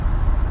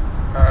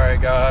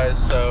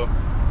guys, so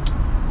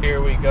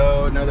here we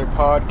go, another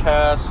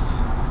podcast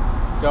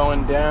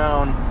going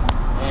down,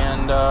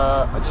 and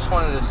I just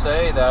wanted to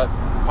say that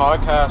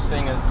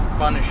podcasting is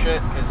fun as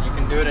shit because you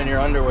can do it in your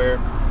underwear.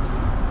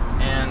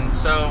 And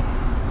so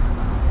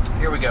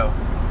here we go.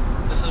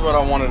 This is what I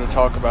wanted to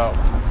talk about,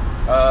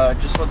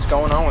 just what's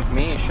going on with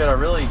me. Shit, I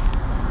really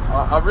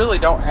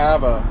don't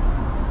have a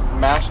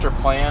master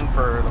plan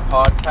for the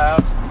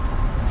podcast.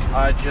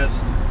 I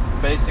just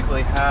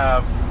basically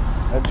have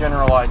a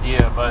general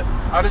idea, but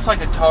I just like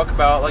to talk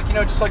about,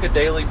 just like a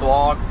daily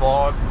vlog,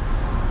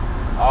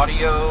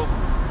 audio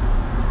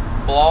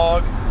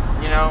blog,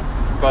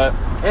 but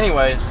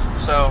anyways,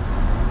 so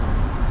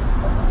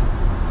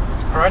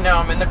right now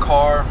I'm in the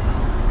car.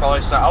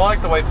 I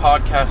like the way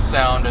podcasts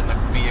sound in the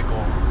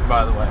vehicle,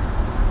 by the way.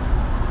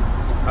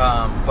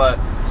 But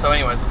so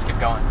anyways, let's keep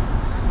going.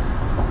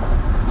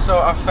 So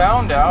I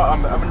found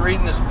out, I've been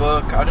reading this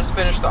book. I just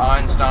finished the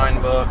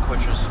Einstein book,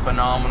 which was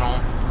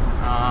phenomenal.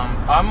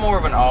 I'm more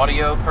of an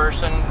audio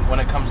person when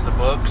it comes to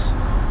books,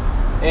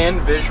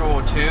 and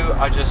visual too.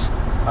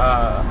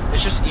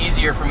 It's just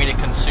easier for me to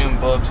consume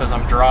books as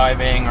I'm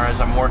driving or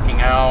as I'm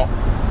working out.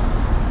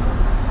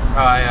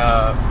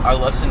 I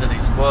listen to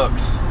these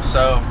books.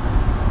 So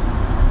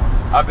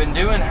I've been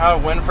doing How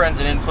to Win Friends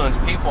and Influence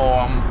People.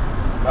 I'm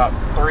about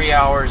 3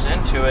 hours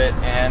into it,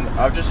 and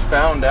I've just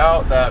found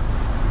out that,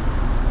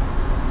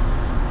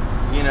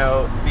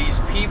 these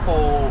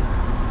people,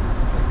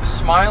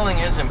 smiling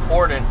is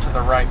important to the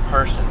right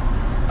person.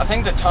 I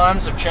think the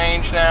times have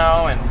changed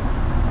now, and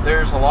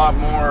there's a lot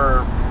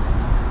more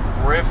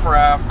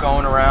riffraff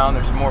going around.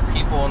 There's more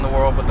people in the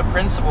world, but the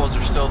principles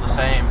are still the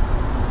same.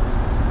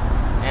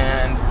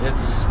 And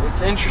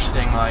it's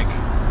interesting,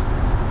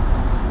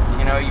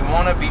 you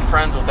want to be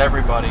friends with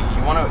everybody.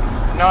 You want to,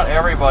 not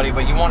everybody,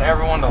 but you want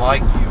everyone to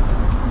like you.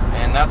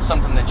 And that's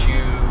something that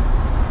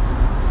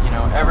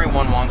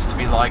everyone wants to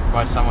be liked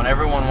by someone.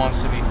 Everyone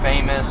wants to be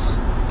famous.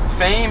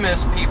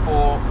 Famous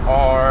people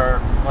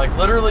are,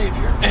 literally,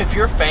 if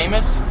you're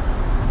famous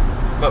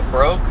but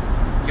broke,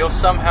 you'll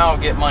somehow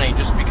get money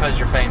just because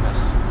you're famous.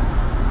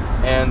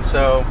 And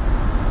so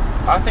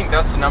I think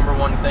that's the number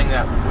one thing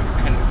that we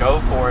can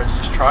go for, is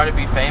just try to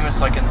be famous,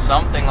 in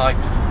something,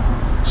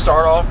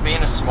 start off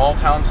being a small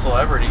town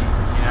celebrity,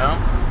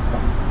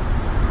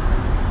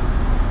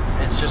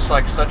 It's just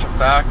such a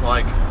fact.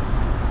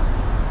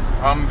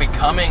 I'm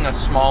becoming a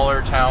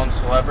smaller town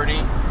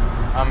celebrity.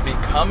 I'm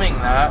becoming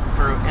that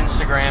through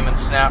Instagram and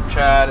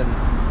Snapchat, and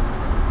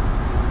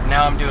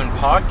now I'm doing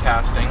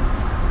podcasting.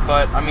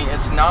 But,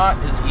 it's not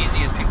as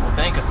easy as people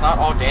think. It's not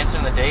all dancing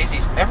in the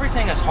daisies.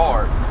 Everything is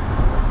hard.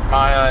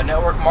 My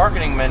network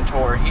marketing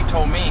mentor, he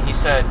told me, he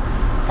said,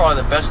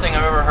 probably the best thing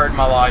I've ever heard in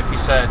my life, he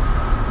said,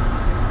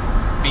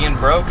 being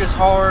broke is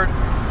hard,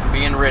 and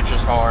being rich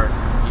is hard.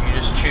 You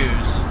just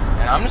choose.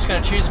 And I'm just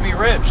going to choose to be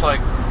rich.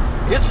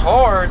 It's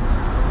hard,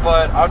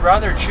 but I'd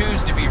rather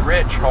choose to be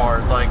rich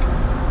hard.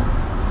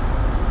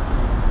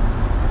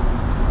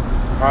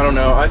 I don't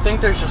know. I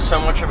think there's just so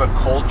much of a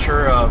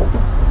culture of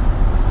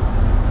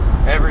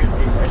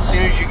as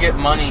soon as you get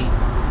money,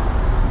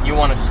 you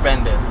want to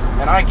spend it.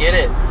 And I get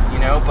it,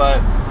 but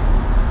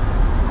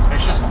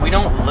it's just, we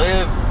don't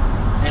live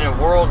in a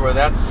world where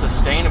that's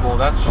sustainable.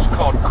 That's just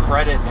called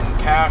credit and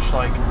cash.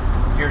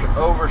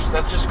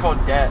 That's just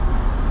called debt,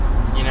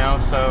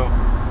 So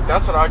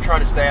that's what I try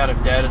to stay out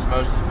of debt as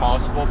most as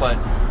possible. But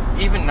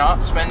even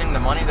not spending the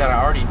money that I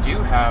already do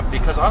have,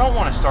 because I don't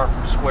want to start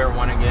from square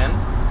one again.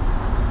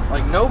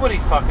 Nobody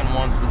fucking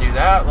wants to do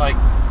that.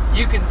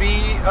 You could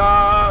be,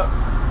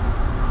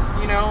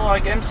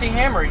 MC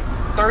Hammer.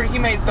 He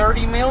made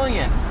 $30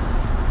 million,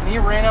 and he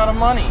ran out of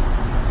money.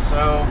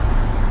 So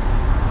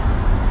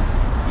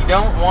you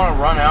don't want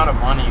to run out of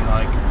money.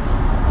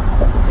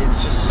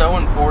 It's just so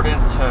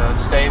important to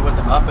stay with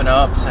the up and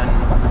ups, and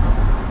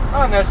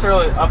not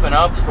necessarily up and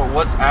ups, but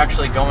what's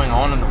actually going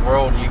on in the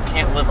world. You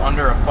can't live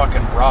under a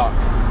fucking rock.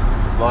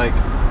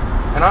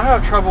 And I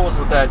have troubles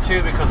with that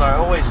too, because I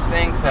always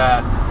think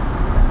that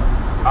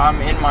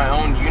I'm in my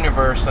own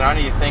universe, and I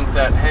need to think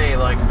that, hey,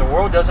 the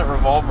world doesn't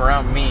revolve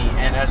around me.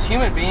 And as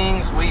human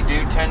beings, we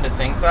do tend to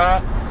think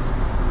that.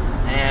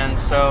 And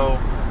so,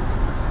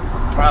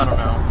 I don't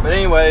know. But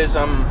anyways,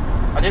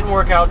 I didn't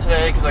work out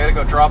today because I got to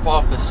go drop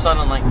off this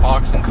Suddenlink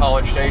box in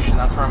College Station.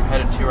 That's where I'm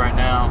headed to right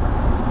now.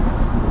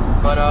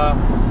 But,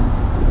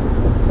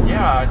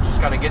 yeah, I just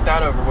got to get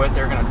that over with.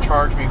 They're going to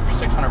charge me for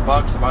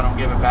 $600 if I don't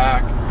give it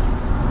back.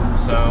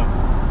 So,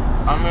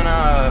 I'm going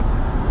to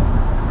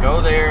go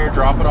there,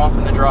 drop it off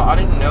in the drop. I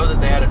didn't know that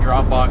they had a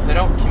drop box. They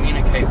don't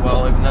communicate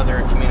well, even though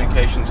they're a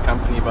communications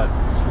company, but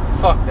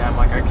fuck them.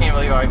 I can't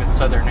believe I even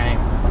said their name.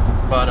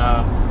 But,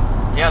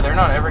 yeah, they're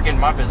not ever getting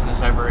my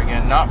business ever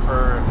again. Not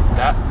for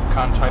that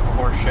kind of type of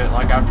horse shit,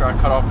 after I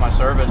cut off my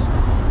service.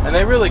 And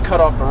they really cut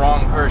off the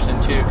wrong person,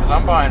 too, because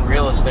I'm buying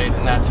real estate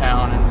in that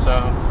town, and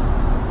so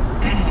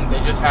they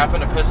just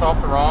happen to piss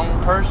off the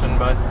wrong person.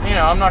 But,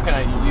 I'm not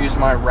going to use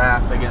my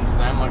wrath against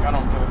them. I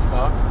don't give a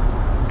fuck.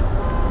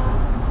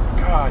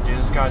 God, dude,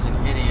 this guy's an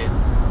idiot.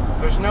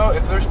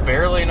 If there's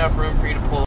barely enough room for you to pull